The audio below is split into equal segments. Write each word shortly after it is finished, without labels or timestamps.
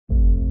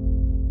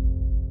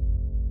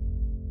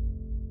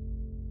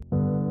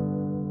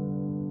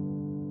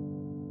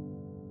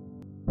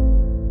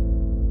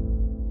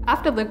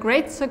After the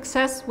great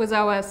success with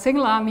our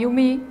single-arm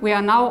YuMi, we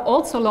are now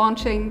also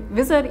launching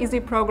Wizard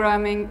Easy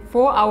Programming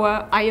for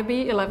our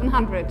IRB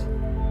 1100.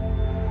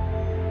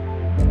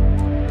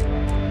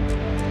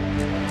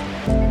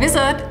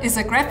 Wizard is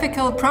a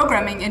graphical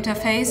programming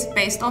interface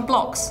based on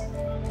blocks.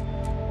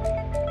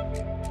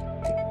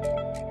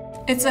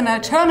 It's an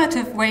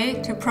alternative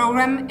way to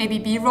program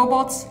ABB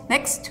robots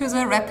next to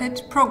the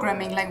rapid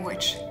programming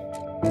language.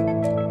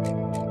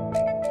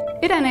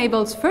 It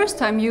enables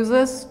first-time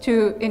users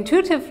to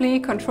intuitively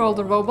control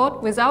the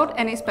robot without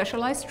any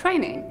specialized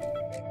training.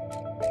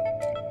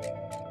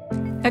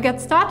 A Get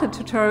Started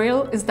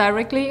tutorial is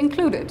directly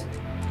included.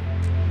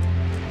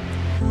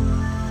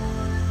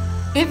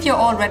 If you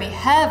already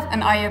have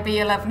an IRB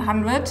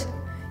 1100,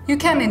 you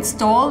can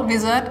install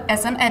Wizard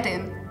as an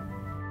add-in.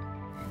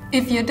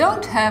 If you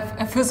don't have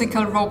a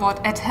physical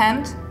robot at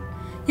hand,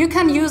 you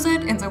can use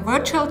it in the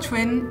virtual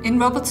twin in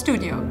Robot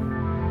Studio.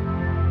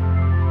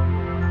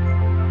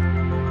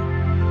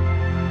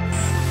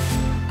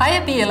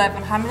 IRB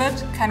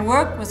 1100 can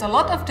work with a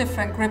lot of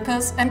different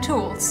grippers and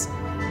tools.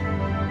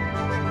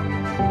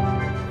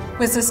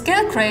 With the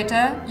Skill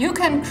Creator, you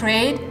can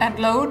create and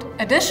load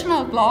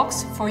additional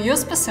blocks for your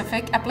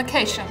specific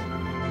application.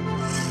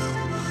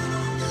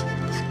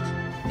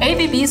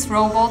 ABB's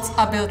robots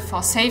are built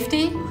for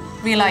safety,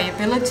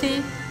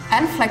 reliability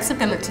and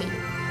flexibility.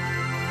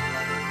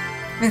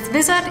 With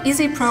Wizard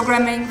Easy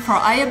Programming for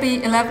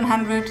IRB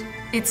 1100,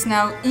 it's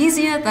now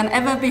easier than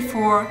ever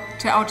before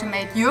to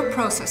automate your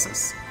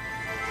processes.